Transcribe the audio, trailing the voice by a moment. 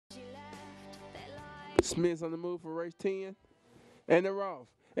Smith's on the move for race 10. And they're off.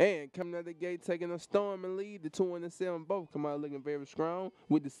 And coming out the gate, taking a storming lead. The 2 and the 7 both come out looking very strong.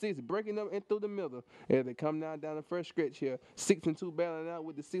 With the 6 breaking up and through the middle. As they come down the first stretch here. 6 and 2 battling out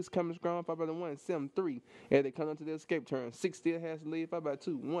with the 6 coming strong. 5 by the 1, 7, 3. As they come onto the escape turn. 6 still has the lead. 5 by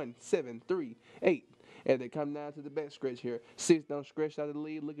 2, 1, 7, 3, 8. As they come down to the back stretch here. 6 don't stretch out of the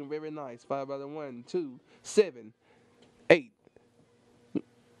lead, looking very nice. 5 by the 1, 2, 7, 8.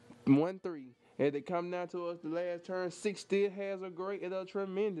 1, 3. As they come down towards the last turn, 6 still has a great and a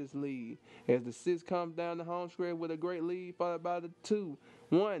tremendous lead. As the 6 comes down the home stretch with a great lead, followed by the 2,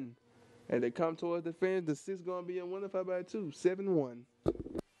 1. As they come towards the finish, the 6 going to be a winner, followed by 2, 7, 1.